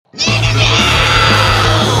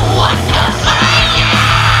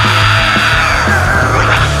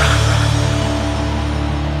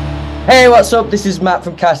what's up? This is Matt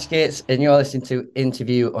from Caskets, and you're listening to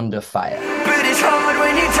Interview Under Fire. But it's hard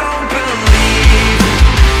when you don't believe.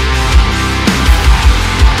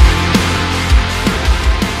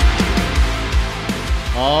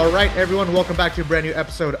 All right, everyone, welcome back to a brand new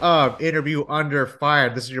episode of Interview Under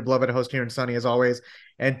Fire. This is your beloved host here in Sunny, as always.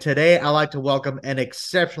 And today, I'd like to welcome an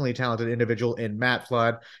exceptionally talented individual in Matt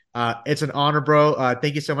Flood. It's an honor, bro.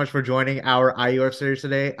 Thank you so much for joining our IUF series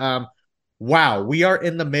today. Wow, we are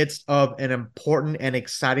in the midst of an important and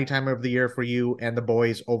exciting time of the year for you and the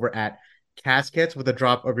boys over at Caskets with the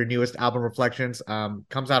drop of your newest album, Reflections.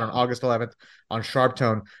 Comes out on August 11th on Sharp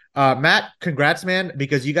Tone. Matt, congrats, man,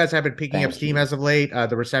 because you guys have been picking up steam as of late.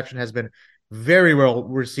 The reception has been very well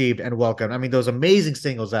received and welcomed. I mean, those amazing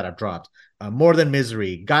singles that have dropped, More Than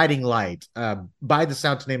Misery, Guiding Light, By the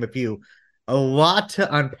Sound, to name a few. A lot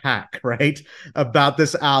to unpack, right, about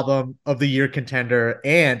this album of the year contender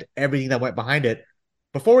and everything that went behind it.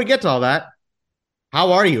 Before we get to all that,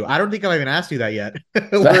 how are you? I don't think I've even asked you that yet.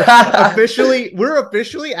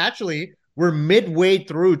 We're midway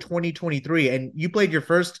through 2023, and you played your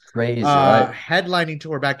first Right? headlining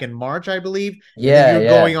tour back in March, I believe. Yeah, you're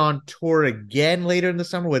going on tour again later in the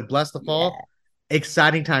summer with Bless the Fall. Yeah.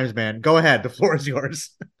 Exciting times, man. Go ahead. The floor is yours.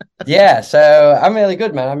 Yeah, so I'm really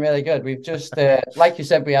good, man. I'm really good. We've just, like you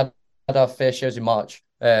said, we had our first shows in March,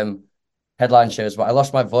 headline shows, but I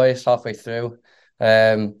lost my voice halfway through.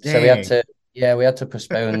 So we had to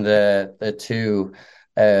postpone the two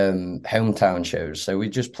hometown shows. So we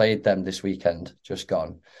just played them this weekend, just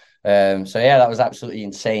gone. So yeah, that was absolutely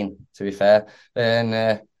insane, to be fair.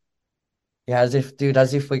 And yeah, as if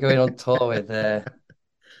we're going on tour with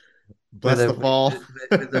Bless the Fall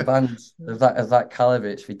with the bands of that caliber.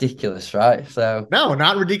 It's ridiculous, right? So no,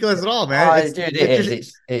 not ridiculous at all, man.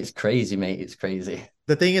 It's crazy, mate. It's crazy.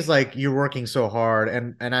 The thing is, like, you're working so hard,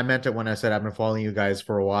 and I meant it when I said I've been following you guys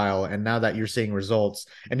for a while, and now that you're seeing results.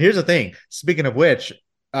 And here's the thing, speaking of which,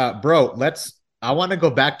 bro, I want to go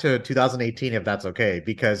back to 2018 if that's okay,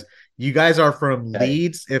 because you guys are from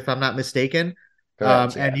Leeds, if I'm not mistaken.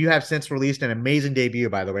 Correct, And you have since released an amazing debut,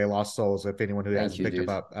 by the way, Lost Souls. If anyone who hasn't picked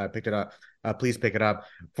it up, please pick it up.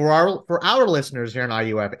 For our listeners here in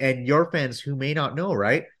IUF and your fans who may not know,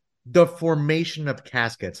 right, the formation of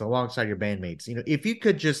Caskets alongside your bandmates. You know, if you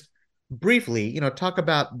could just briefly, talk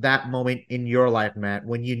about that moment in your life, Matt,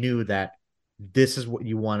 when you knew that this is what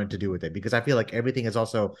you wanted to do with it, because I feel like everything has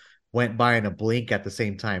also went by in a blink at the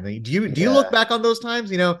same time. Do you look back on those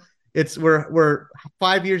times? We're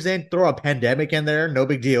 5 years in, throw a pandemic in there, no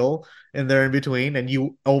big deal, and there in between, and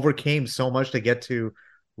you overcame so much to get to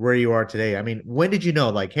where you are today. I mean, when did you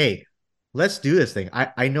know, like, hey, let's do this thing?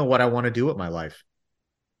 I know what I want to do with my life.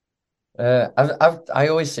 I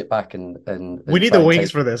always sit back and we need the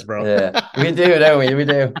wings for this, bro. Yeah, we do, don't we? We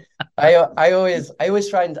do. I always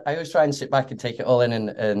try and sit back and take it all in,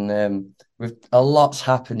 and with a lot's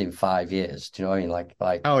happened in 5 years. Do you know what I mean?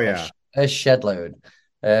 Like oh yeah, a shed load.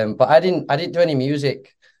 But I didn't do any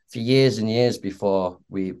music for years and years before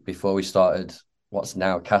we started what's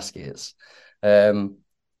now Caskets. So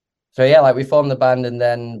yeah, like we formed the band and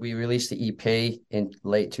then we released the EP in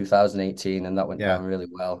late 2018, and that went down really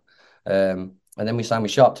well. And then we signed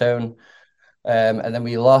with Sharp Tone, and then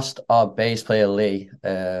we lost our bass player Lee.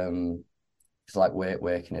 He's like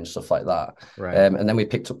working and stuff like that. Right. And then we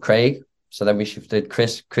picked up Craig. So then we shifted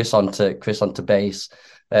Chris onto bass.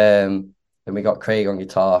 Then we got Craig on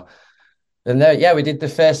guitar, and then we did the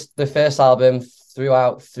first album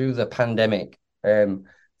through the pandemic.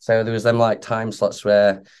 So there was them like time slots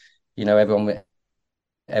where, everyone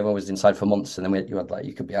was inside for months, and then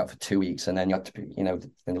you could be out for 2 weeks, and then you had to be, then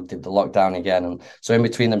did the lockdown again, and so in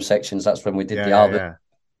between them sections, that's when we did the album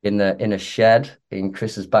in a shed in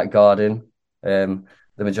Chris's back garden. The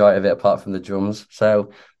majority of it, apart from the drums.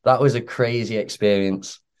 So that was a crazy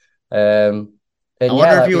experience. I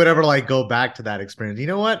wonder if you would ever go back to that experience. You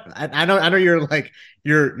know what? I know you're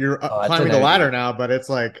climbing the ladder now, but it's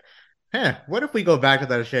like, what if we go back to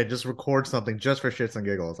that shit, just record something just for shits and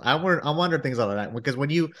giggles? I wonder things like that, because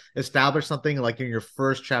when you establish something like in your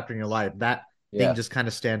first chapter in your life, that thing just kind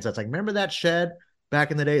of stands out. It's like, remember that shed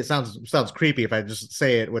back in the day? It sounds creepy if I just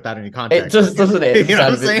say it without any context. It just doesn't it? It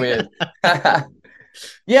sounds a bit weird.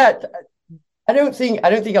 Yeah. I don't think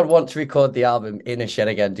I'd want to record the album in a shed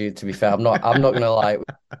again, dude. To be fair, I'm not gonna lie.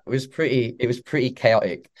 It was pretty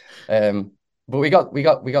chaotic, but we got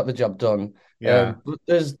the job done. Yeah. But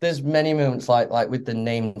there's many moments like with the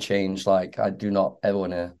name change. Like I don't ever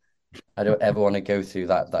want to go through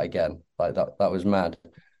that again. Like that was mad.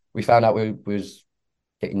 We found out we was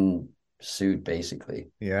getting sued basically.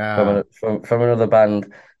 Yeah. From another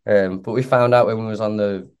band. But we found out when we was on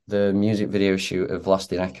the music video shoot of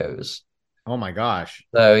Lost in Echoes. Oh my gosh.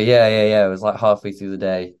 So yeah. It was like halfway through the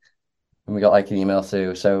day, and we got like an email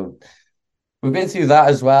through. So we've been through that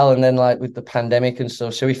as well, and then like with the pandemic and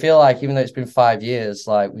stuff. So we feel like even though it's been 5 years,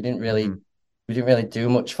 like Mhm. we didn't really do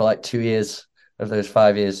much for like 2 years of those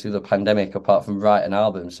 5 years through the pandemic, apart from write an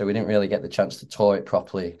album. So we didn't really get the chance to tour it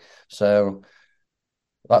properly. So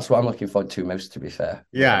that's what I'm looking forward to most, to be fair,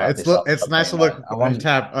 Yeah, about this it's nice campaign. to look I and to want,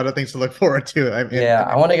 have other things to look forward to. yeah,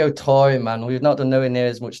 I want to go touring, man. We've not done nowhere near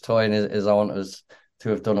as much touring as I want us to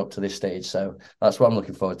have done up to this stage. So that's what I'm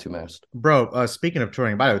looking forward to most. Bro, speaking of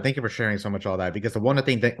touring, by the way, thank you for sharing so much all that because one of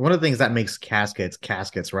the things that makes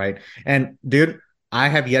caskets, right? And dude, I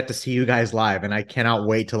have yet to see you guys live, and I cannot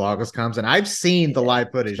wait till August comes. And I've seen the Yeah, live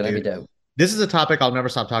it's footage, gonna be dude. dope. This is a topic I'll never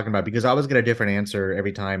stop talking about because I always get a different answer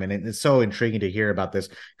every time, and it's so intriguing to hear about this.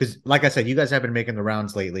 Because, like I said, you guys have been making the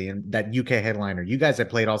rounds lately, and that UK headliner, you guys have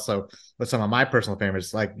played also with some of my personal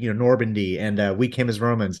favorites, like Normandy and We Came as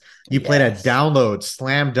Romans. You played at Yes. Download,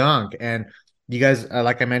 Slam Dunk, and you guys,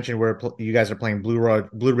 like I mentioned, you guys are playing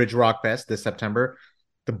Blue Ridge Rock Fest this September.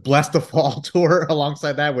 The Bless the Fall tour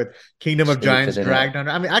alongside that with Kingdom of Giants, Stupid, innit? Dragged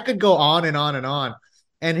Under. I mean, I could go on and on and on.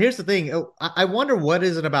 And here's the thing. I wonder what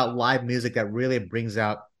is it about live music that really brings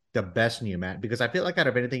out the best in you, Matt? Because I feel like out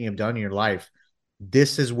of anything you've done in your life,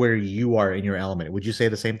 this is where you are in your element. Would you say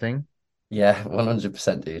the same thing? Yeah,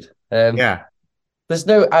 100%, dude. Yeah. There's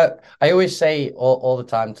no, I always say all the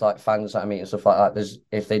time to like fans that I meet and stuff like that, there's,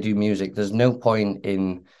 if they do music, there's no point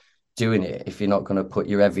in doing it if you're not going to put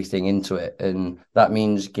your everything into it. And that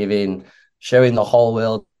means showing the whole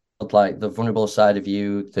world like the vulnerable side of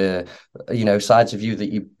you, sides of you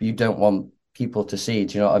that you don't want people to see.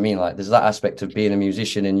 Do you know what I mean? Like there's that aspect of being a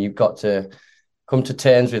musician, and you've got to come to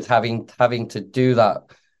terms with having to do that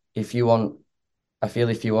if you want. I feel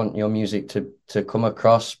if you want your music to come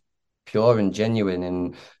across pure and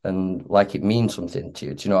genuine and like it means something to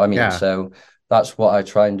you. Do you know what I mean? Yeah. So that's what I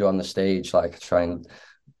try and do on the stage. Like I try and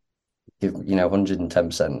give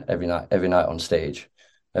 110% every night on stage.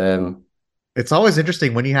 It's always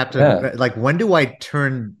interesting when you have Yeah, to like when do I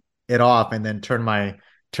turn it off and then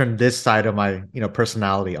turn this side of my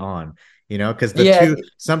personality on, because the yeah, two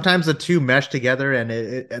sometimes the two mesh together,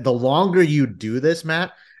 and the longer you do this,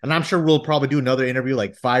 Matt, and I'm sure we'll probably do another interview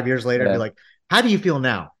like 5 years later and be yeah, like, how do you feel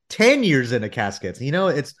now 10 years into Caskets?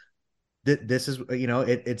 It's this is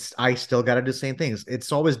it's I still got to do the same things.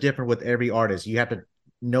 It's always different with every artist. You have to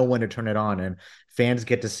know when to turn it on, and fans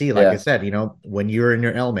get to see, like I yeah. said, when you're in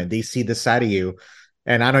your element, they see this side of you.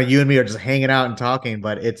 And I know you and me are just hanging out and talking,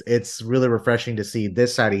 but it's really refreshing to see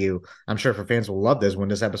this side of you. I'm sure for fans will love this when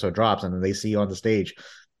this episode drops and then they see you on the stage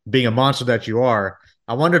being a monster that you are.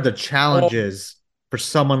 I wonder the challenges for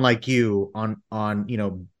someone like you on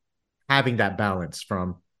having that balance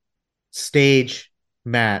from stage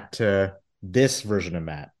Matt to this version of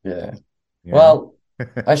Matt, Yeah. you know? Well,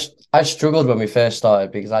 I struggled when we first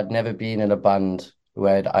started because I'd never been in a band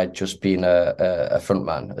where I'd just been a front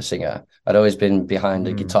man, a singer. I'd always been behind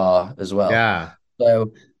a Mm, guitar as well. yeah.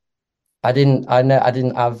 So I didn't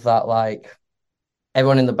have that like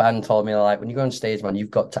everyone in the band told me like when you go on stage, man, you've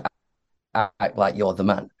got to act like you're the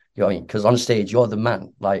man. You know what I mean? Because on stage, you're the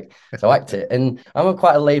man. Like, so act it. And I'm a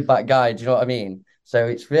quite a laid back guy. Do you know what I mean? So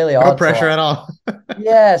it's really No hard to pressure like, at all.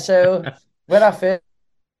 yeah. So when I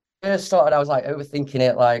first started, I was like overthinking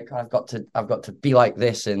it. Like I've got to be like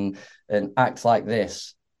this and act like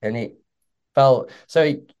this. And it felt so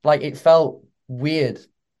it felt weird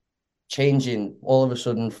changing all of a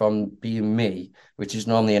sudden from being me, which is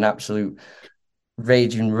normally an absolute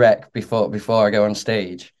raging wreck before I go on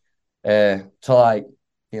stage, to like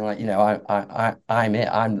being like, I'm it.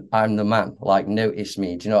 I'm the man. Like notice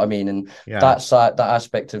me. Do you know what I mean? And Yeah. that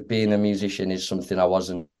aspect of being a musician is something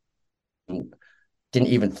didn't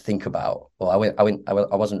even think about. Well, I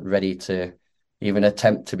wasn't ready to even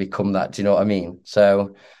attempt to become that. Do you know what I mean?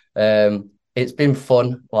 So it's been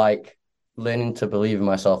fun, like learning to believe in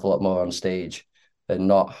myself a lot more on stage and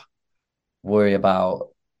not worry about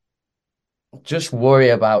worry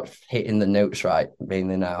about hitting the notes right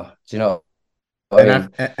mainly now. Do you know what I And I mean?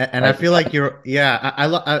 and I Like feel it's like you're yeah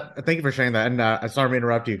I thank you for sharing that, and I sorry to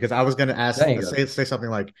interrupt you because I was going to ask there you go. say something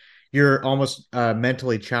like you're almost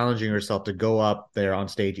mentally challenging yourself to go up there on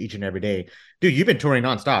stage each and every day, dude. You've been touring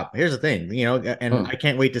nonstop. Here's the thing, and I Hmm.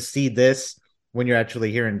 can't wait to see this when you're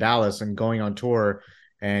actually here in Dallas and going on tour,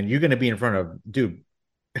 and you're going to be in front of dude.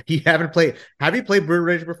 You haven't played. Have you played Blue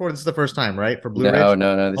Ridge before? This is the first time, right? For Blue No, Ridge.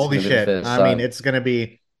 no. This is Holy gonna be the shit! first I mean, time. it's going to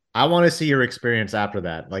be. I want to see your experience after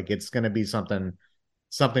that. Like, it's going to be something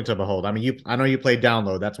to behold. I mean, I know you play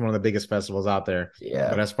Download. That's one of the biggest festivals out there. But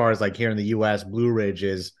Yeah. as far as like here in the US, Blue Ridge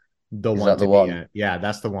is the Is one that to the be one? at. Yeah,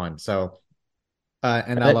 that's the one. So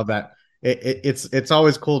and I I don't, love that. it's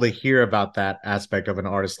always cool to hear about that aspect of an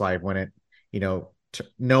artist's life when it,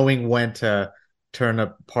 knowing when to turn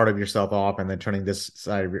a part of yourself off and then turning this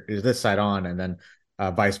side on, and then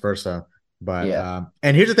vice versa. But Yeah.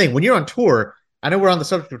 and here's the thing: when you're on tour, I know we're on the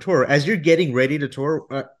subject of tour. As you're getting ready to tour,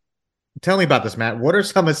 tell me about this, Matt. What are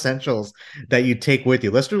some essentials that you take with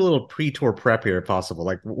you? Let's do a little pre-tour prep here, if possible.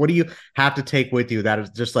 Like, what do you have to take with you that is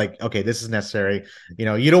just like, okay, this is necessary.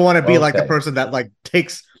 You don't want to be like the Okay. person that like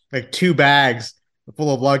takes like 2 bags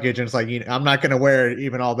full of luggage and it's like, I'm not going to wear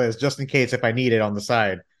even all this just in case if I need it on the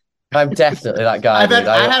side. I'm definitely that guy, dude.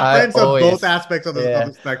 I have I friends of both always, aspects of the yeah,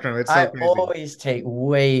 spectrum. It's I so crazy. always take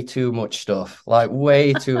way too much stuff, like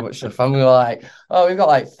way too much stuff. I'm like, oh, we've got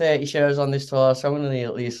like 30 shows on this tour, so I'm gonna need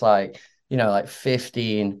at least like, like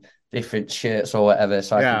 15 different shirts or whatever,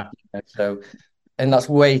 so I can, Yeah, so, and that's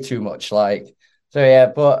way too much. Like, so yeah,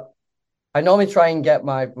 but I normally try and get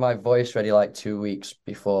my voice ready like 2 weeks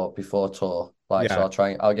before tour. Like, so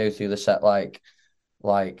yeah, I'll go through the set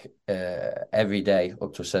every day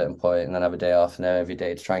up to a certain point and then have a day off and then every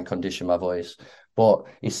day to try and condition my voice. But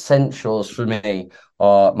essentials for me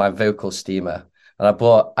are my vocal steamer. And I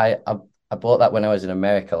bought that when I was in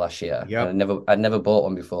America last year. And yep. I'd never bought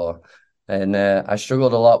one before. And I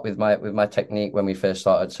struggled a lot with my technique when we first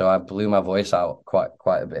started. So I blew my voice out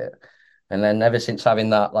quite a bit. And then ever since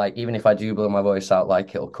having that, like even if I do blow my voice out,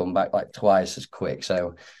 like it'll come back like twice as quick.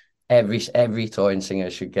 So every touring singer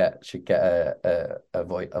should get a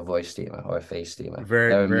voice steamer or a face steamer.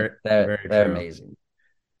 Very, very, very They're true. amazing.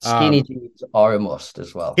 Skinny Um, jeans are a must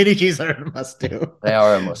as well. Skinny jeans are a must do. They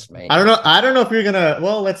are a must, mate. I don't know. I don't know if you're gonna.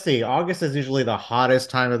 Well, let's see. August is usually the hottest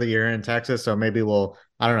time of the year in Texas, so maybe we'll.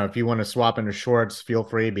 I don't know if you want to swap into shorts. Feel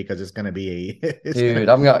free because it's gonna be a. It's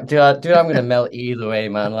gonna. I'm gonna melt either way,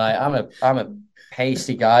 man. Like I'm a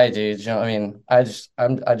pasty guy, dude. You know what I mean? I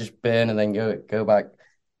just burn and then go back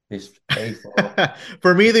this A4.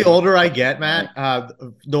 For me, the older I get, Like, Matt,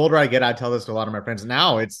 the older I get, I tell this to a lot of my friends.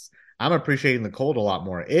 Now I'm appreciating the cold a lot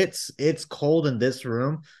more. It's cold in this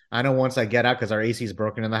room. I know once I get out because our AC is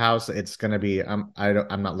broken in the house, it's gonna be. I'm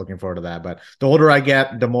not looking forward to that. But the older I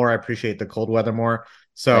get, the more I appreciate the cold weather more. I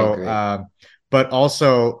So, agree. but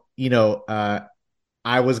also,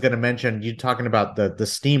 I was gonna mention you talking about the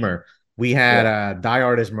steamer. We had Yeah. Die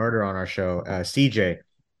Artist Murder on our show. CJ,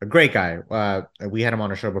 a great guy. We had him on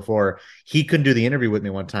our show before. He couldn't do the interview with me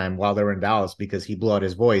one time while they were in Dallas because he blew out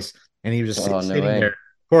his voice and he was just Oh, no sitting way. there.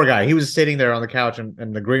 Poor guy. He was sitting there on the couch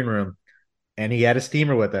in the green room and he had a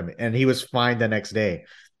steamer with him and he was fine the next day.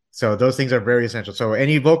 So those things are very essential. So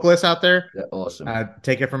any vocalists out there, Yeah, awesome.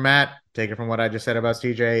 take it from Matt, take it from what I just said about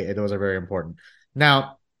CJ. Those are very important.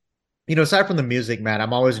 Now, aside from the music, Matt,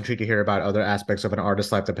 I'm always intrigued to hear about other aspects of an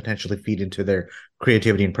artist's life that potentially feed into their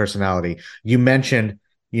creativity and personality. You mentioned,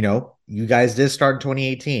 you guys did start in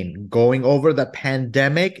 2018. Going over the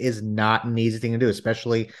pandemic is not an easy thing to do,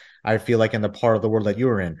 especially I feel like in the part of the world that you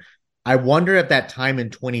were in. I wonder if that time in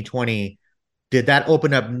 2020 did that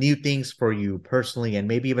open up new things for you personally and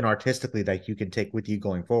maybe even artistically that you can take with you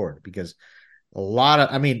going forward? Because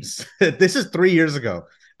I mean, this is 3 years ago.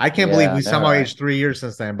 I can't believe Yeah, we I know, somehow right? aged 3 years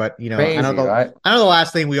since then. But Crazy, right? I know the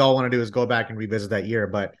last thing we all want to do is go back and revisit that year.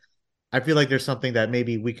 But I feel like there's something that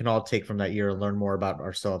maybe we can all take from that year and learn more about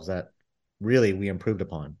ourselves that really we improved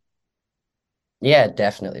upon. Yeah,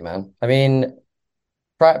 definitely, man. I mean,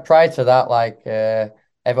 prior to that, like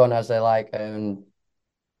everyone has their like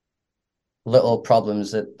little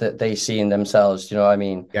problems that they see in themselves. You know what I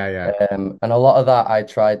mean? Yeah, yeah, And a lot of that I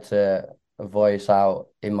tried to voice out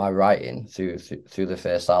in my writing through the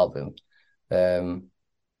first album. Um,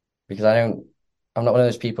 because I'm not one of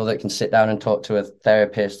those people that can sit down and talk to a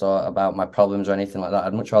therapist or about my problems or anything like that.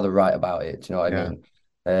 I'd much rather write about it. Do you know what I yeah.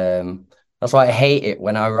 mean? That's why I hate it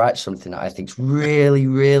when I write something that I think's really,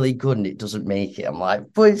 really good and it doesn't make it. I'm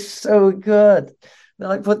like, but it's so good. They're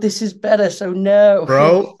like, but this is better, so no.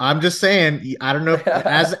 Bro, I'm just saying, I don't know if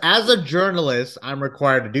as a journalist, I'm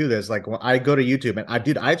required to do this. Like when I go to YouTube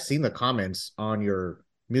and I've seen the comments on your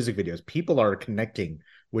music videos. People are connecting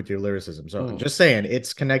with your lyricism. So Hmm. just saying,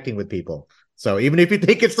 it's connecting with people. So even if you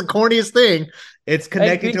think it's the corniest thing, it's I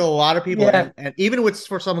connecting to agree. a lot of people. Yeah, And even with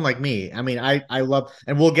for someone like me, I mean, I love,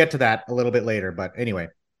 and we'll get to that a little bit later. But anyway,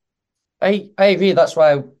 I agree. That's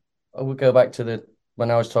why I would go back to the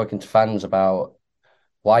when I was talking to fans about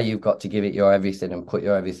why you've got to give it your everything and put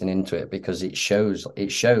your everything into it because it shows. Do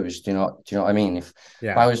you know what I mean? If I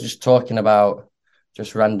yeah, was just talking about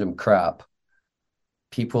just random crap,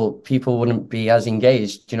 people wouldn't be as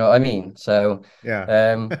engaged. Do you know what I mean? So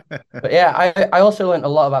yeah, um but yeah, I also learned a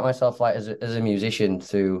lot about myself like as a musician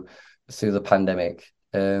through the pandemic.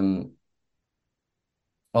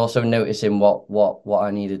 also noticing what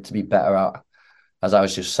I needed to be better at as I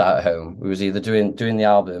was just sat at home. We was either doing the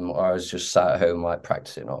album or I was just sat at home like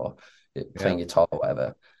practicing or Yeah. playing guitar or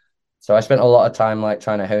whatever. So I spent a lot of time like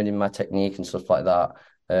trying to hone in my technique and stuff like that.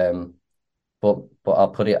 Um, but I'll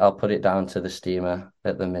put it down to the steamer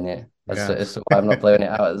at the minute. Yeah. As to why I'm not blowing it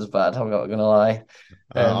out as bad. I'm not gonna lie.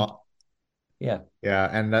 Uh, Um, yeah, Yeah,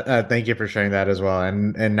 and thank you for sharing that as well.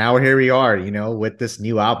 And now here we are, with this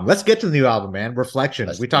new album. Let's get to the new album, man. Reflections.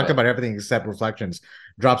 let's We do talked it. about everything except Reflections.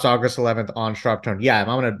 Drops August 11th on Sharp Tone. Yeah, I'm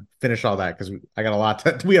gonna finish all that because I got a lot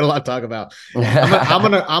to we got a lot to talk about. I'm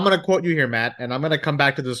gonna quote you here, Matt, and I'm gonna come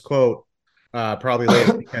back to this quote probably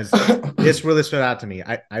later because this really stood out to me.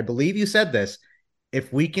 I believe you said this.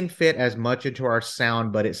 If we can fit as much into our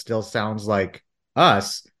sound, but it still sounds like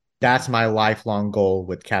us, that's my lifelong goal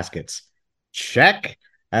with Caskets. Check.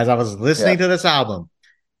 As I was listening Yeah, to this album,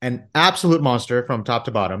 an absolute monster from top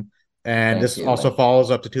to bottom. And thank this you, also mate.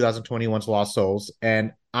 follows up to 2021's Lost Souls.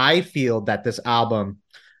 And I feel that this album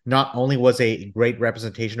not only was a great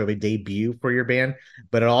representation of a debut for your band,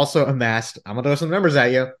 but it also amassed, I'm going to throw some numbers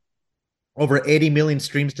at you, over 80 million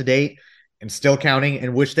streams to date and still counting,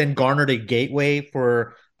 and which then garnered a gateway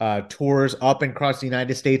for tours up and across the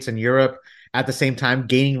United States and Europe at the same time,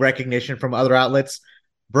 gaining recognition from other outlets.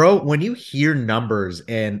 Bro, when you hear numbers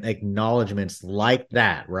and acknowledgments like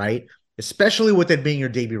that, right? Especially with it being your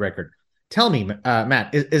debut record, tell me,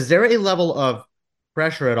 Matt, is there a level of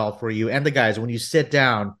pressure at all for you and the guys when you sit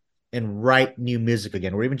down and write new music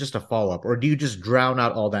again, or even just a follow up, or do you just drown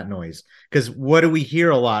out all that noise? Because what do we hear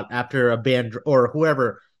a lot after a band or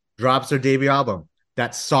whoever drops their debut album?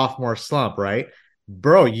 That sophomore slump, right?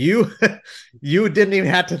 Bro, you you didn't even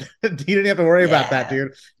have to you didn't have to worry about that, Yeah.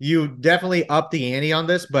 dude. You definitely upped the ante on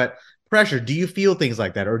this, but pressure, do you feel things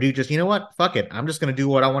like that? Or do you just, you know what? Fuck it. I'm just gonna do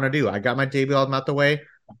what I want to do. I got my debut album out the way.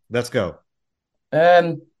 Let's go.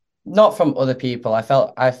 Um, Not from other people.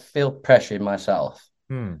 I feel pressure in myself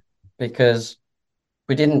Hmm. because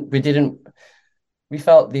we didn't we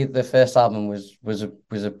felt the first album was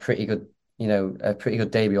a pretty good, a pretty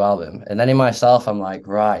good debut album. And then in myself, I'm like,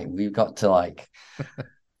 right, we've got to like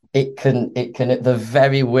it can at the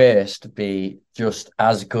very worst be just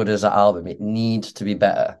as good as that album. It needs to be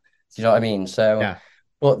better. Do you know what I mean? So, Yeah.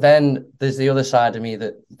 but then there's the other side of me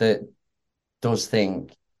that does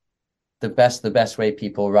think the best way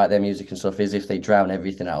people write their music and stuff is if they drown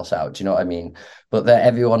everything else out. Do you know what I mean? But that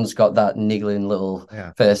everyone's got that niggling little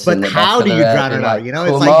Yeah. person in But the back how of do their you head drown being it out? like,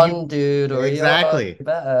 It's "Come like you on, dude, or exactly. you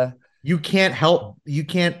better." You can't help you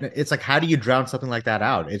can't it's like how do you drown something like that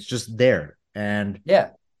out? It's just there. And Yeah,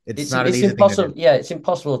 it's it's not an it's easy thing to impossible. do. Yeah, it's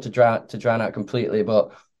impossible to drown out completely.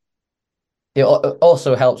 But it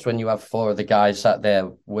also helps when you have four of the guys sat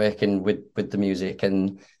there working with the music,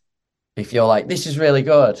 and if you're like, "This is really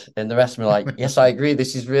good," and the rest of them are like, "Yes, I agree,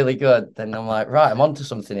 this is really good," then I'm like, "Right, I'm onto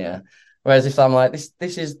something here." Whereas if I'm like, "This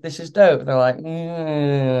is dope," they're like,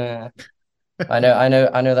 I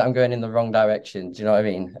know that I'm going in the wrong direction. Do you know what I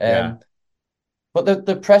mean? Yeah. But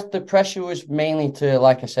the pressure was mainly to,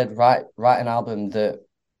 like I said, write an album that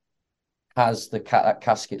has that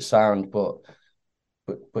casket sound, but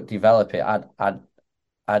develop it.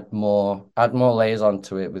 Add more layers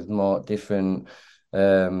onto it with more different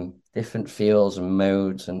feels and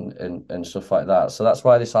modes and stuff like that. So that's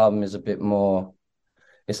why this album is a bit more.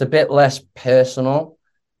 It's a bit less personal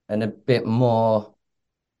and a bit more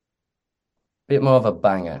of a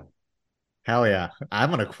banger. Hell yeah. I'm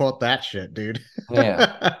gonna quote that shit, dude.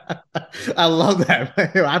 Yeah. I love that.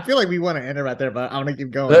 I feel like we want to end it right there, but I'm gonna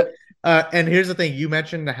keep going. But And here's the thing: you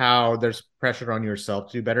mentioned how there's pressure on yourself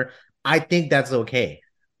to do better. I think that's okay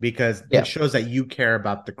because it yeah. shows that you care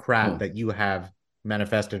about the craft Hmm. that you have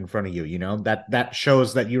manifested in front of you. That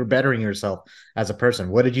shows that you're bettering yourself as a person.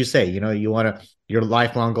 What did you say? You want to your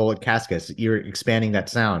lifelong goal at Caskets. You're expanding that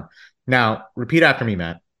sound. Now, repeat after me,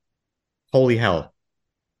 Matt. Holy hell.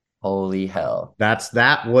 Holy hell.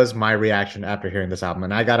 That was my reaction after hearing this album.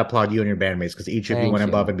 And I gotta applaud you and your bandmates because each of you went Thank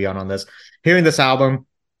above you. and beyond on this. Hearing this album,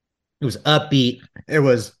 it was upbeat, it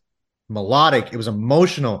was melodic, it was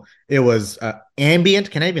emotional, it was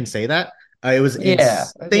ambient. Can I even say that? It was Yeah,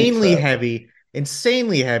 I think so.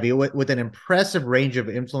 insanely heavy with an impressive range of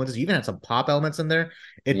influences. You even had some pop elements in there.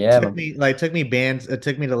 It Yeah, took man. me like took me bands. It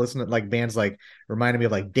took me to listen to like bands like reminded me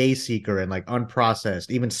of like Dayseeker and like Unprocessed,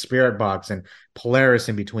 even Spirit Box and Polaris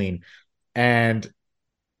in between. And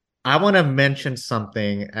I want to mention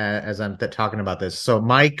something as I'm talking about this. So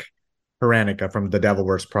Mike Haranica from The Devil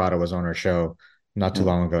Wears Prada was on our show not too Mm.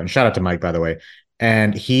 long ago, and shout out to Mike by the way.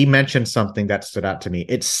 And he mentioned something that stood out to me.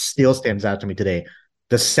 It still stands out to me today.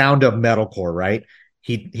 The sound of metalcore, right?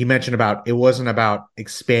 he mentioned about it wasn't about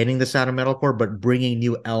expanding the sound of metalcore, but bringing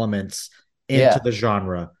new elements into Yeah, the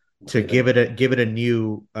genre to completely. give it a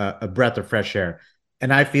new a breath of fresh air.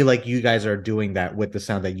 And I feel like you guys are doing that with the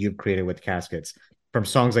sound that you've created with Caskets. From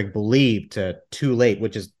songs like Believe to Too Late,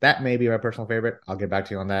 which is that may be my personal favorite. I'll get back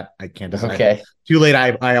to you on that. I can't decide. Okay. Too Late,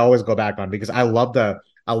 I always go back on because I love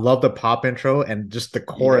the pop intro and just the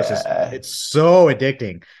chorus is Yeah. it's so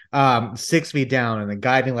addicting. 6 Feet Down and the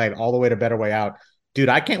Guiding Light all the way to Better Way Out. Dude,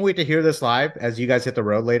 I can't wait to hear this live as you guys hit the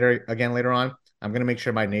road later on. I'm gonna make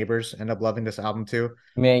sure my neighbors end up loving this album too.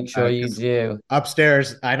 Make sure you Because do.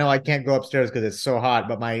 upstairs, I know I can't go upstairs because it's so hot,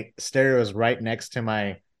 but my stereo is right next to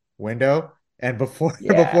my window. And before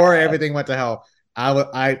before Yeah. everything went to hell, I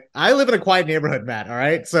live in a quiet neighborhood, Matt. All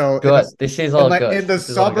right, so Good. This is in all like good. in the This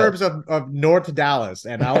is all good. suburbs of North Dallas,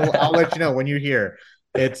 and I'll let you know when you're here.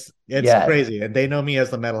 It's Yeah. crazy, and they know me as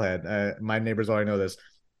the metalhead. My neighbors already know this.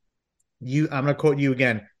 I'm gonna quote you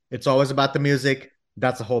again. It's always about the music.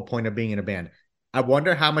 That's the whole point of being in a band. I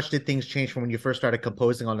wonder how much did things change from when you first started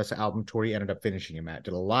composing on this album to where you ended up finishing it, Matt?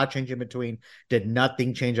 Did a lot change in between? Did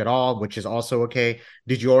nothing change at all, which is also okay?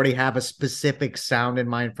 Did you already have a specific sound in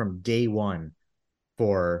mind from day one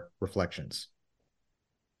for Reflections?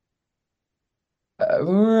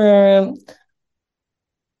 Um,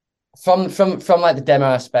 from like the demo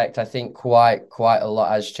aspect, I think quite a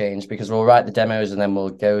lot has changed because we'll write the demos and then we'll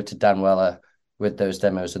go to Dan Weller with those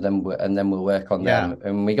demos and then we'll work on Yeah. them.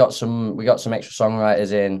 And we got some extra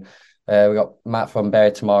songwriters in. We got Matt from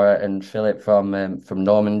Bury Tomorrow and Philip from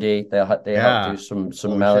Normandy. They helped do Yeah. some Holy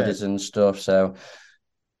shit. melodies and stuff. So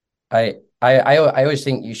I always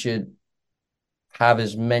think you should have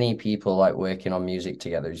as many people like working on music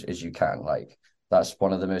together as you can. Like that's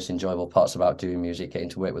one of the most enjoyable parts about doing music, getting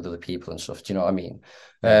to work with other people and stuff. Do you know what I mean?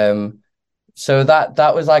 Yeah. So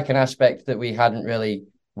that was like an aspect that we hadn't really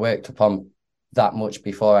worked upon that much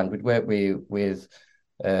before, and we'd work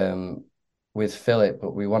um with Philip,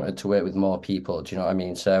 but we wanted to work with more people. Do you know what I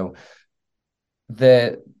mean? So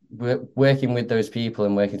the working with those people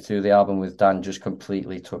and working through the album with Dan just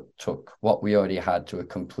completely took what we already had to a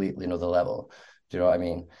completely another level. Do you know what I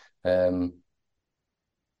mean? Um,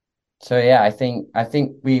 so yeah, I think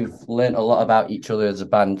we've learned a lot about each other as a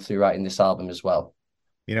band through writing this album as well.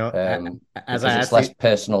 You know, as I Because it's asked you, less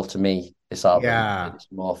personal to me, this album. yeah. It's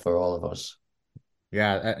more for all of us.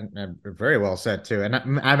 Yeah, very well said too. And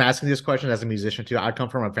I'm asking this question as a musician too. I come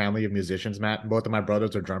from a family of musicians, Matt. Both of my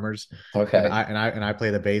brothers are drummers, and Okay. I play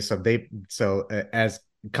the bass. As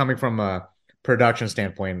coming from a production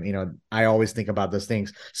standpoint, I always think about those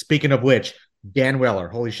things. Speaking of which, Dan Weller,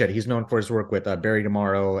 holy shit, he's known for his work with Barry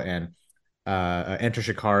Tomorrow and Enter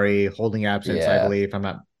Shikari, Holding Absence, I Yeah. believe. If I'm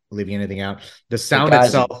not leaving anything out. The The sound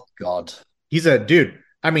guy's a itself, god. he's a dude.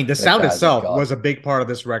 I mean, the The sound guy's a itself god. was a big part of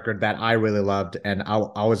this record that I really loved. And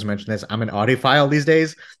I'll always mention this. I'm an audiophile these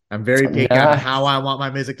days. I'm very picky on how Nice. I want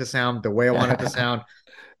my music to sound, the way I want it to sound.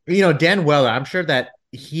 Dan Weller, I'm sure that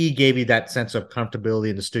he gave you that sense of comfortability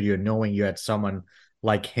in the studio, knowing you had someone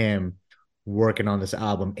like him working on this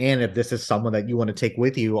album. And if this is someone that you want to take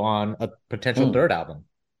with you on a potential Mm. third album.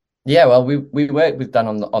 Yeah, well, we worked with Dan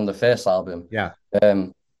on the first album. Yeah.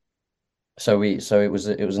 Um, so it was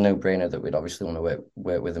a no-brainer that we'd obviously want to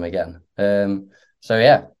work with him again. So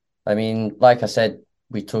yeah, I mean, like I said,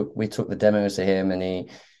 we took the demos to him, and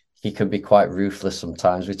he could be quite ruthless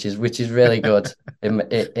sometimes, which is really good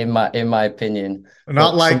in my opinion.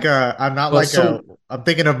 Not But like some I'm not but like some I'm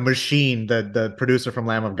thinking of Machine, the producer from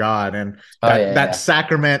Lamb of God, and oh that yeah,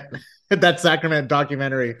 Sacrament that Sacrament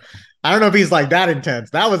documentary. I don't know if he's like that intense.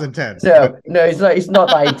 That was intense, but no, it's not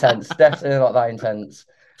that intense. Definitely not that intense.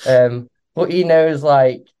 But he knows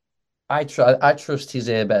like I trust his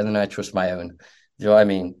ear better than I trust my own. Do you know what I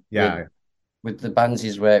mean? yeah, With the bands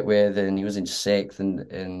he's worked with, and he was in Sixth,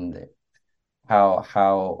 and how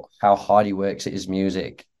hard he works at his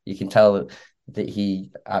music. You can tell that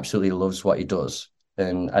he absolutely loves what he does,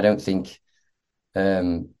 and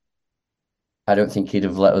um I don't think he'd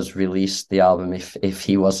have let us release the album if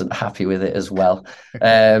he wasn't happy with it as well.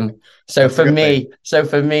 that's a good thing. So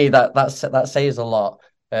for me that says a lot.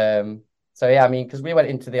 So yeah, I mean, because we went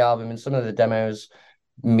into the album and some of the demos,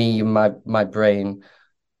 me and my brain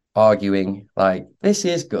arguing like this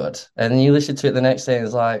is good, and then you listen to it the next day and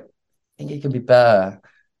it's like I think it can be better,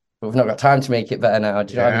 but we've not got time to make it better now.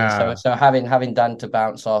 Do you know what I mean? Yeah, So having Dan to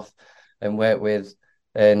bounce off and work with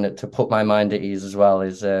and to put my mind at ease as well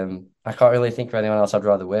is I can't really think of anyone else I'd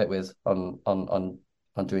rather work with on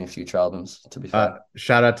doing future albums, to be fair.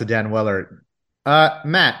 shout out to Dan Weller.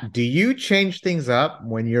 Matt, do you change things up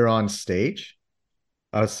when you're on stage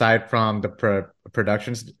aside from the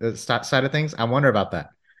production side of things? I wonder about that.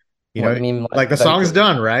 You What know, you mean, like like the very song's quickly?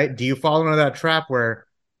 done, right? Do you fall into that trap where,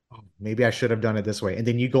 oh, maybe I should have done it this way, and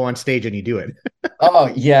then you go on stage and you do it? Oh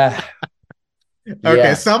yeah, Okay,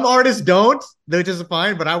 yeah, some artists don't, which is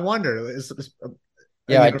fine, but I wonder,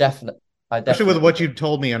 yeah. you know, I especially with definitely what do. you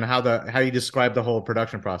told me on how you describe the whole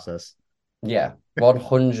production process. Yeah,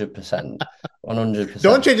 100%, one hundred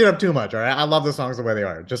Don't percent. change it up too much, all right? I love the songs the way they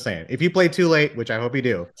are. Just saying. If you play too late, which I hope you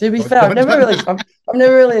do, To be don't fair, don't, don't I've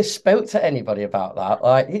never really spoke to anybody about that.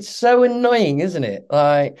 Like, it's so annoying, isn't it?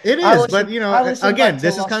 Like, It is, but I listen back again, to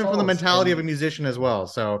this is Lost coming from the Souls, mentality of a and musician as well.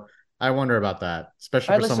 So I wonder about that,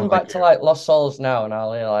 especially I for someone listen like back to you. like Lost Souls now, and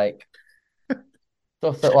I'll hear like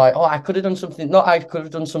stuff that like, oh, I could have done something. Not I could have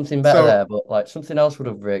done something better So there, but like something else would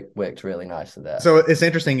have worked really nicely there. So it's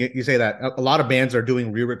interesting you say that a lot of bands are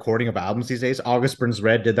doing re-recording of albums these days. August Burns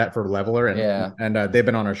Red did that for Leveler, Yeah, and they've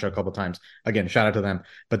been on our show a couple times. Again, shout out to them.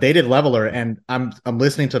 But they did Leveler, and I'm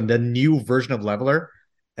listening to the new version of Leveler,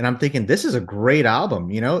 and I'm thinking this is a great album,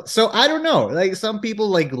 you know. So I don't know, like some people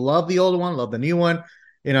like love the old one, love the new one.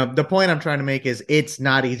 You know, the point I'm trying to make is it's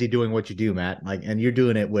not easy doing what you do, Matt. Like, and you're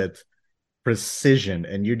doing it with precision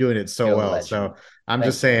and you're doing it so you're a well. legend. So I'm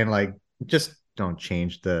just Thank you. saying, like, just don't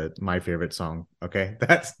change the my favorite song. Okay.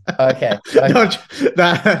 That's Okay, don't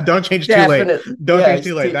okay, don't change too late. definitely. Don't Yeah, change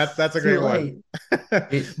too late. That's a too great one. late.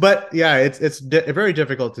 It's But yeah, very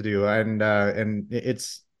difficult to do. And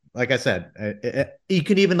it's like I said, you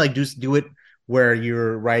can even like do it where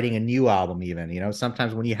you're writing a new album, even, you know,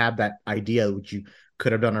 sometimes when you have that idea, which you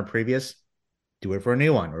could have done on previous, do it for a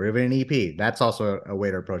new one or even an EP. That's also a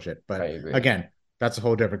way to approach it. I But agree. again, that's a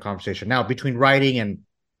whole different conversation. Now, between writing and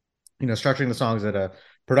structuring the songs at a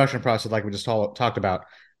production process, like we just talked about,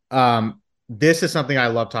 this is something I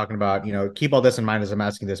love talking about. You know, keep all this in mind as I'm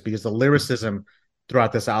asking this because the lyricism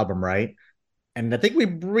throughout this album, right? And I think we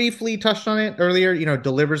briefly touched on it earlier, you know,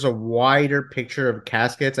 delivers a wider picture of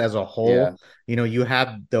Caskets as a whole. Yeah, You know, you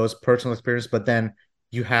have those personal experiences, but then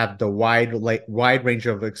you have the wide range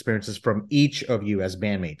of experiences from each of you as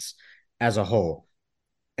bandmates as a whole.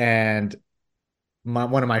 And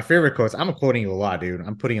one of my favorite quotes, I'm quoting you a lot, dude.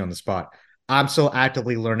 I'm putting you on the spot. I'm still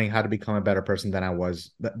actively learning how to become a better person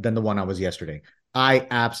than the one I was yesterday. I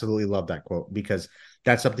absolutely love that quote because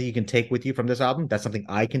that's something you can take with you from this album. That's something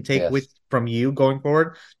I can take with yes, from you going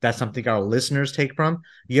forward. That's something our listeners take from.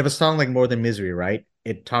 You have a song like More Than Misery, right?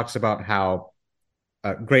 It talks about how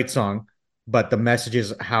great song, but the message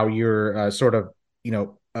is how you're sort of,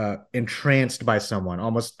 entranced by someone,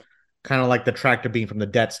 almost kind of like the tractor beam from the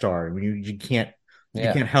Death Star. When you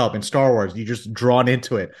yeah, can't help in Star Wars, you're just drawn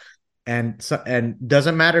into it. And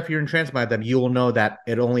doesn't matter if you're entranced by them, you will know that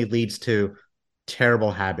it only leads to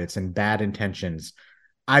terrible habits and bad intentions.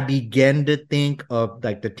 I begin to think of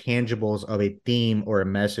like the tangibles of a theme or a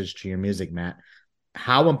message to your music, Matt.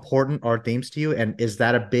 How important are themes to you? And is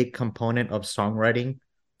that a big component of songwriting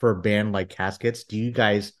for a band like Caskets? Do you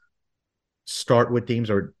guys start with themes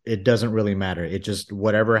or it doesn't really matter? It just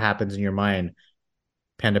whatever happens in your mind,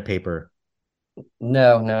 pen to paper.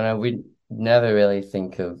 no. We never really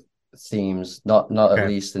think of themes, not at Okay.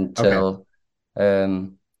 least Okay. until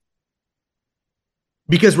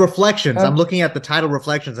Because reflections, I'm um, looking at the title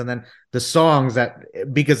reflections and then the songs that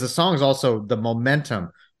because the songs also the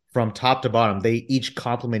momentum from top to bottom, they each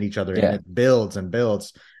complement each other and yeah. it builds and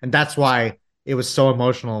builds. And that's why it was so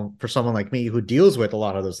emotional for someone like me who deals with a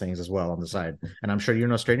lot of those things as well on the side. And I'm sure you're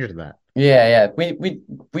no stranger to that. Yeah. We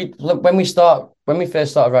look when we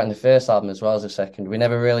first started writing the first album as well as the second, we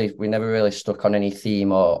never really stuck on any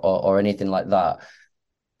theme or anything like that.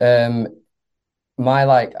 Um, my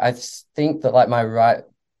like I think that like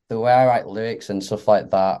the way I write lyrics and stuff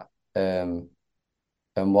like that, and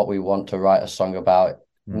what we want to write a song about,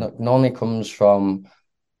 Mm. normally comes from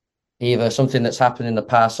either something that's happened in the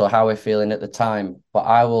past or how we're feeling at the time. But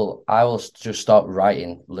I will just start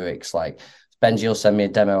writing lyrics. Like Benji will send me a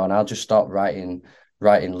demo and I'll just start writing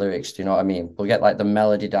lyrics. Do you know what I mean? We'll get like the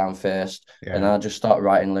melody down first, and Yeah. I'll just start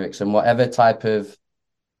writing lyrics and whatever type of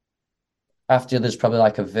after there's probably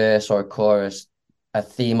like a verse or a chorus, a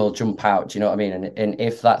theme will jump out. Do you know what I mean? And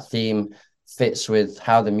if that theme fits with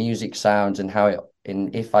how the music sounds and how it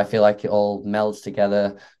and if I feel like it all melds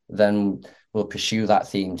together, then we'll pursue that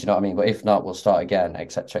theme. Do you know what I mean? But if not, we'll start again,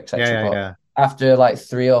 etc. Yeah, etc. yeah, But yeah. after like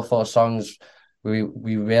three or four songs, we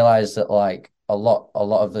realized that like a lot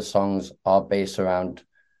of the songs are based around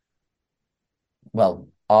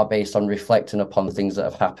are based on reflecting upon the things that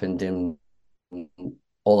have happened in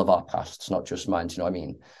all of our pasts, not just mine. Do you know what I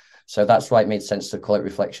mean? So that's why it made sense to call it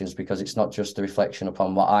reflections because it's not just a reflection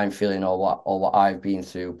upon what I'm feeling or what I've been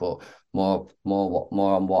through, but more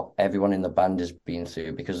on what everyone in the band has been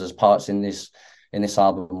through. Because there's parts in in this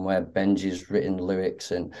album where Benji's written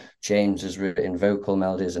lyrics and James has written vocal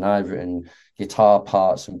melodies and I've written guitar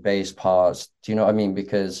parts and bass parts. Do you know what I mean?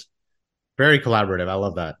 Because Very collaborative. I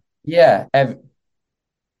love that. yeah,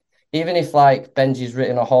 even if like Benji's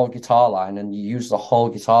written a whole guitar line and you use the whole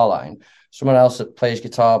guitar line, someone else that plays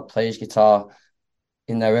guitar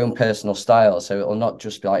in their own personal style. So it'll not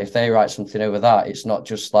just be like if they write something over that, it's not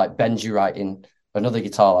just like Benji writing another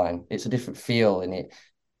guitar line. It's a different feel in it,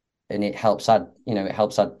 and it helps add, it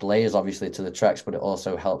helps add layers obviously to the tracks, but it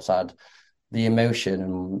also helps add the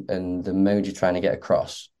emotion and the mode you're trying to get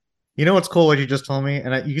across. You know what's cool? What you just told me,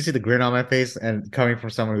 and you can see the grin on my face, and coming from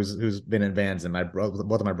someone who's been in bands, and both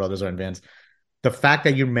of my brothers are in bands. The fact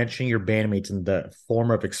that you're mentioning your bandmates and the form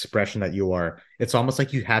of expression that you are, it's almost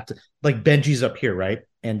like you have to, like Benji's up here, right?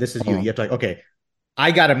 And this is you. You have to like, okay,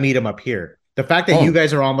 I got to meet him up here. The fact that you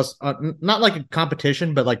guys are almost not like a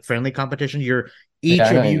competition, but like friendly competition. You're Yeah, each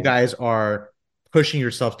I of know you you. guys are pushing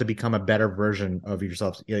yourselves to become a better version of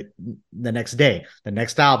yourselves the next day, the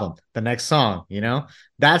next album, the next song.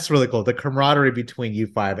 That's really cool. The camaraderie between you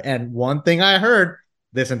five. And one thing I heard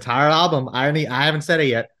this entire album, I haven't said it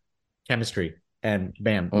yet, chemistry, and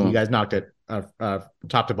bam, you Mm, guys knocked it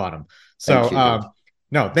top to bottom. thank So you, dude.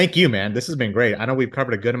 no, thank you, man. This has been great. I know we've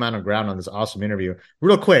covered a good amount of ground on this awesome interview.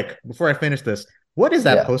 Real quick, before I finish this, what is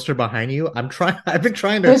that Yeah, poster behind you? I've been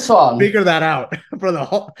trying to this one figure that out for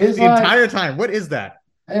is the like, entire time. What is that?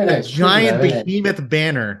 I don't know, A it's pretty giant though, isn't it? behemoth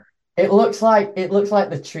banner. It looks like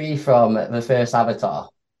the tree from the first Avatar.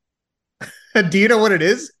 Do you know what it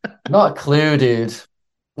is? Not a clue, dude.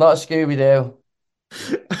 Not a Scooby Doo.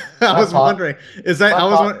 I My was part, wondering, is that my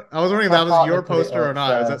part, I was wondering if my that was partner your put it poster or up.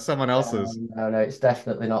 not. Is So that someone else's? no, no, it's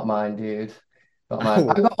definitely not mine, dude. Not mine.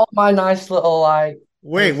 I've got all my nice little like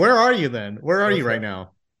Wait, posters where are you then? Where are and you right stuff.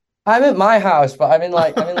 now? I'm at my house, but I'm in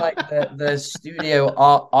like the studio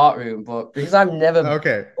art room. But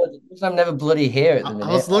Okay. because I'm never bloody here at the I minute.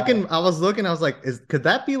 was looking, I was like, could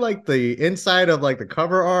that be like the inside of like the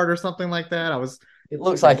cover art or something like that? I was It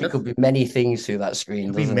looks like, like it that's could be many things through that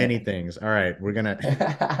screen, could be doesn't many it? things. All right, we're gonna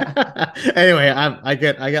anyway, I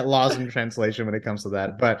get lost in translation when it comes to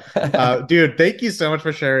that. But dude, thank you so much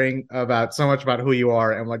for sharing about so much about who you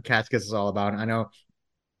are and what Caskets is all about. I know,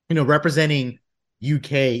 representing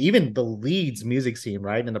UK, even the Leeds music scene,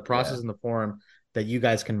 right? And the Yeah, process and the form that you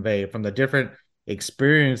guys convey from the different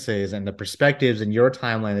experiences and the perspectives in your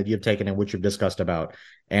timeline that you've taken and which you've discussed about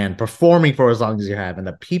and performing for as long as you have and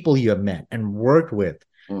the people you have met and worked with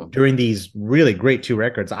mm. during these really great two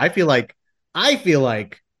records. I feel like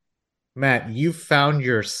Matt, you found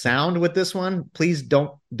your sound with this one. Please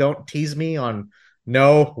don't tease me on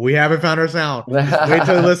no, we haven't found our sound. Just wait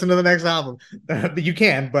till you listen to the next album. You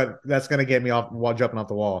can, but that's gonna get me off while jumping off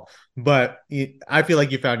the wall. But I feel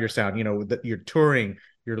like you found your sound. You're touring,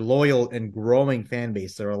 your loyal and growing fan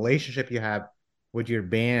base, the relationship you have with your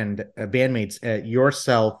bandmates,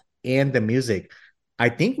 yourself, and the music. I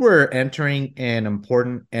think we're entering an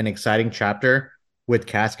important and exciting chapter with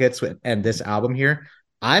Caskets and this album here.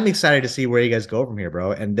 I'm excited to see where you guys go from here,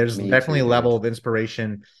 bro. And there's Me definitely too, a level dude. of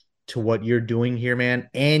inspiration to what you're doing here, man.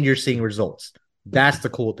 And you're seeing results. That's the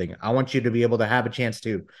cool thing. I want you to be able to have a chance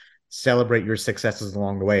to celebrate your successes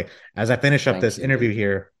along the way. As I finish up Thank this you, interview dude.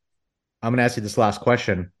 here, I'm going to ask you this last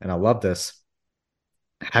question, and I love this.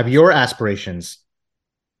 Have your aspirations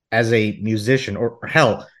as a musician or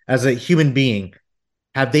hell, as a human being,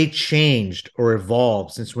 have they changed or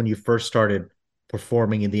evolved since when you first started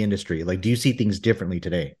performing in the industry? Like, do you see things differently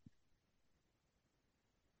today?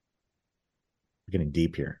 We're getting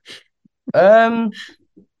deep here. Um,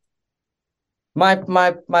 my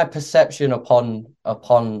perception upon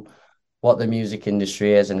what the music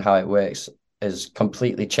industry is and how it works has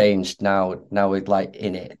completely changed now. Now we're like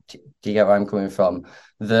in it. Do you get where I'm coming from?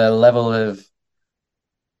 The level of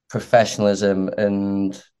professionalism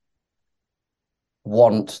and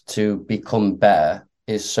want to become better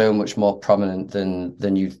is so much more prominent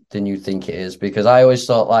than you think it is. Because I always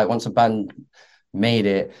thought like once a band made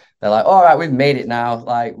it, they're like, all right, we've made it now.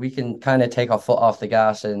 Like we can kind of take our foot off the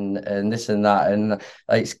gas and this and that. And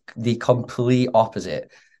like, it's the complete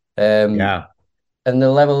opposite. Um, Yeah. and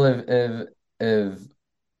the level of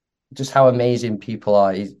just how amazing people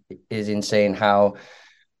are is insane. How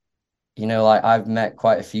like I've met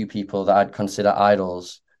quite a few people that I'd consider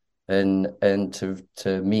idols, and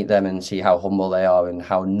to meet them and see how humble they are and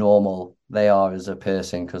how normal they are as a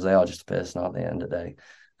person, because they are just a person at the end of the day.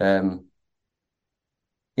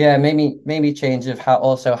 Yeah, maybe change of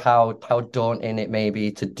how daunting it may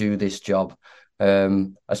be to do this job.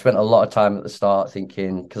 I spent a lot of time at the start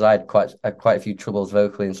thinking, because I had quite a few troubles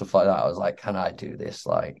vocally and stuff like that. I was like, can I do this?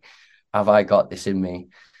 Like, have I got this in me?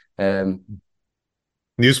 Um,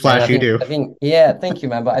 And Newsflash, you do. yeah, thank you,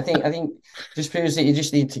 man. But I think just proves that you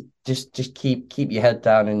just need to just keep your head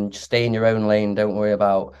down and stay in your own lane. Don't worry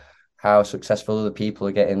about how successful other people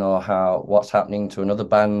are getting or how what's happening to another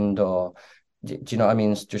band or do you know what I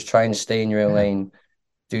mean? Just try and stay in your own Yeah. lane.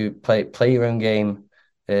 Do play your own game,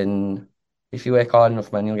 and if you work hard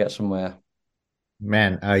enough, man, you'll get somewhere.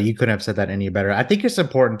 Man, you couldn't have said that any better. I think it's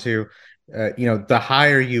important to, the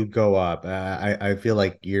higher you go up, I feel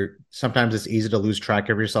like you're sometimes it's easy to lose track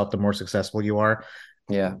of yourself the more successful you are.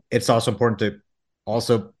 Yeah, It's also important to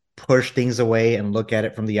also push things away and look at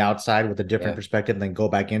it from the outside with a different yeah, perspective, and then go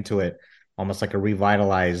back into it almost like a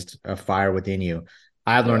revitalized fire within you.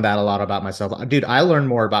 I learned yeah, that a lot about myself. Dude, I learned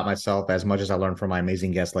more about myself as much as I learned from my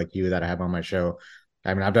amazing guests like you that I have on my show.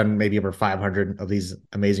 I mean, I've done maybe over 500 of these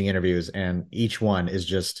amazing interviews, and each one is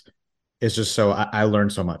just so I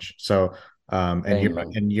learned so much. So, and same,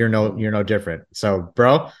 man. you're no different. So,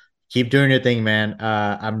 bro, keep doing your thing, man.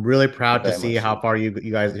 I'm really Thank you proud to very see much, how dude. far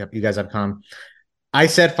you guys have come. I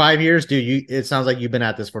said 5 years, dude. It sounds like you've been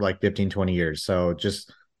at this for like 15, 20 years. So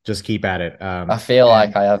just keep at it. I feel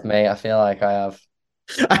And like I have, mate. I feel like I have.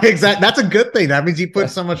 exactly, that's a good thing. That means you put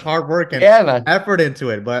so much hard work and Yeah, man. effort into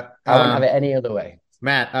it. But I wouldn't have it any other way.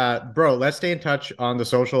 Matt, bro, let's stay in touch on the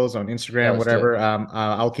socials, on Yeah, Instagram, let's do it. whatever.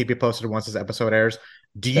 I'll keep you posted once this episode airs.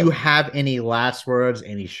 Do you So, have any last words,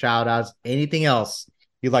 any shout outs, anything else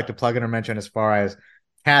you'd like to plug in or mention as far as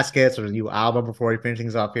Caskets or the new album before we finish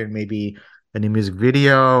things off here? Maybe a new music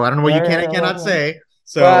video. I don't know what you can and cannot say.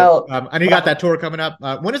 So well, I know you got that tour coming up.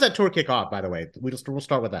 When does that tour kick off, by the way? We'll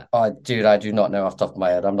start with that. oh, dude, I do not know off the top of my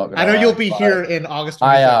head. I'm not I gonna know you'll lie. be here in August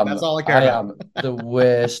I 27th. am That's all I care I about. am the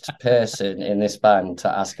worst person in this band to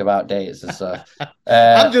ask about dates and stuff.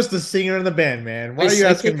 I'm just the singer in the band, man. Why are you We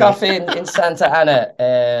asking kick me? off in Santa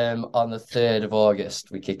Ana on the 3rd of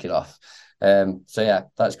August. We kick it off. So yeah,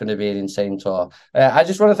 that's going to be an insane tour. I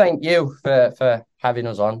just want to thank you for having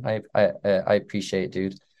us on. I appreciate it,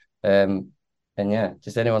 dude. And yeah,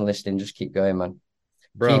 just anyone listening, just keep going, man. Keep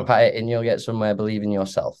Bro, at it, and you'll get somewhere. Believe in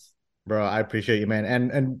yourself. Bro, I appreciate you, man.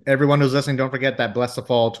 And everyone who's listening, don't forget that Bless the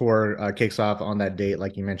Fall tour kicks off on that date,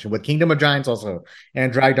 like you mentioned, with Kingdom of Giants also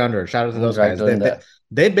and Dragged Under. Shout out to And those dragged guys. under.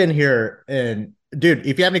 They've been here. And dude,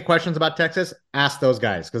 if you have any questions about Texas, ask those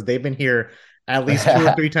guys because they've been here at least two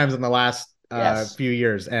or three times in the last Yes. few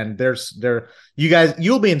years. And they're you guys,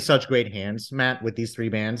 you'll be in such great hands, Matt, with these three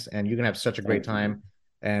bands, and you can have such a great Thank you. time.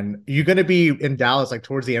 And you're gonna be in Dallas like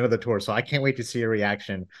towards the end of the tour. So I can't wait to see your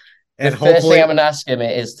reaction. The And first thing hopefully, I'm gonna ask him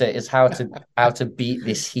is how to beat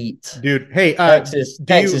this heat. dude, hey, do you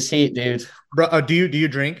Texas heat, dude. bro, do you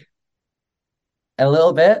drink? A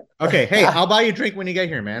little bit. Okay, hey, I'll buy you a drink when you get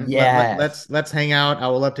here, man. Yes. Let's hang out. I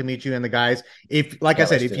would love to meet you and the guys. If, like I Yeah,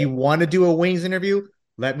 said, let's if do you it. want to do a wings interview,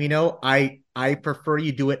 let me know. I prefer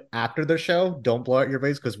you do it after the show. Don't blow out your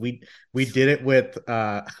face because we did it with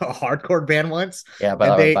a hardcore band once, Yeah,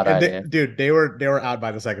 but and that was a bad idea. dude, they were out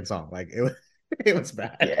by the second song. Like it was it was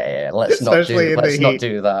bad, Yeah, especially in the let's not heat.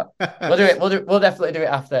 do that. We'll do it. We'll definitely do it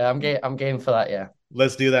after. I'm game for that. Yeah.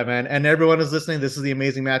 Let's do that, man. And everyone who's listening, this is the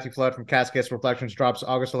amazing Matthew Flood from Caskets Reflections. Drops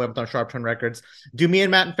August 11th on Sharp Turn Records. Do me and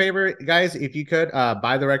Matt a favor, guys, if you could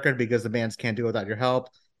buy the record because the bands can't do it without your help.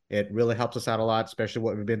 It really helps us out a lot, especially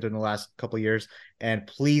what we've been through in the last couple of years. And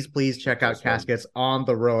please check out That's fun. Caskets on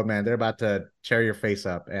the road, man. They're about to tear your face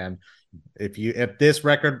up. And if this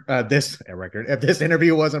record, if this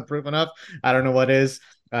interview wasn't proof enough, I don't know what is.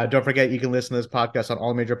 Don't forget you can listen to this podcast on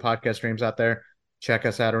all major podcast streams out there. Check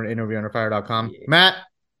us out on interviewunderfire.com. Yeah. Matt,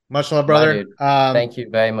 much love, My brother. dude. Thank you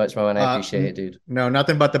very much, man. I appreciate it, dude. No,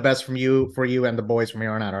 nothing but the best from you for you and the boys from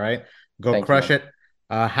here on out. All right, go Thank you, crush man. it.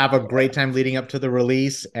 Have a great time leading up to the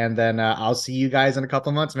release, and then I'll see you guys in a couple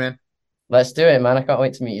of months, man. Let's do it, man. I can't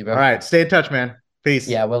wait to meet you, bro. All right, stay in touch, man. Peace.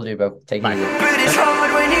 Yeah, will do, bro. Take it Bye. easy. But it's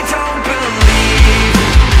hard when you don't believe.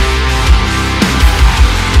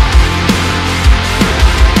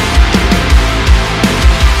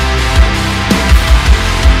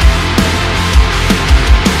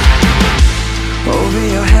 Over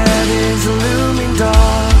your head is a looming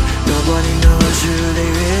dark. Nobody knows who they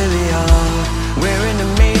really are. We're in the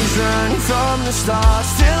maze running from the start.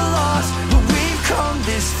 Still lost, but we've come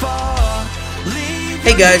this far.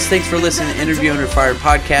 Hey guys, thanks for listening to Interview Under Fire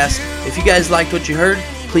podcast. If you guys liked what you heard,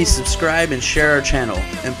 please subscribe and share our channel.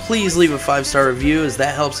 And please leave a 5-star review as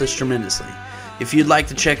that helps us tremendously. If you'd like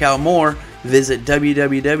to check out more, visit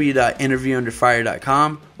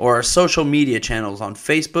www.interviewunderfire.com or our social media channels on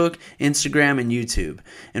Facebook, Instagram, and YouTube.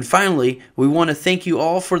 And finally, we want to thank you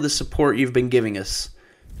all for the support you've been giving us.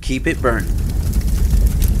 Keep it burning.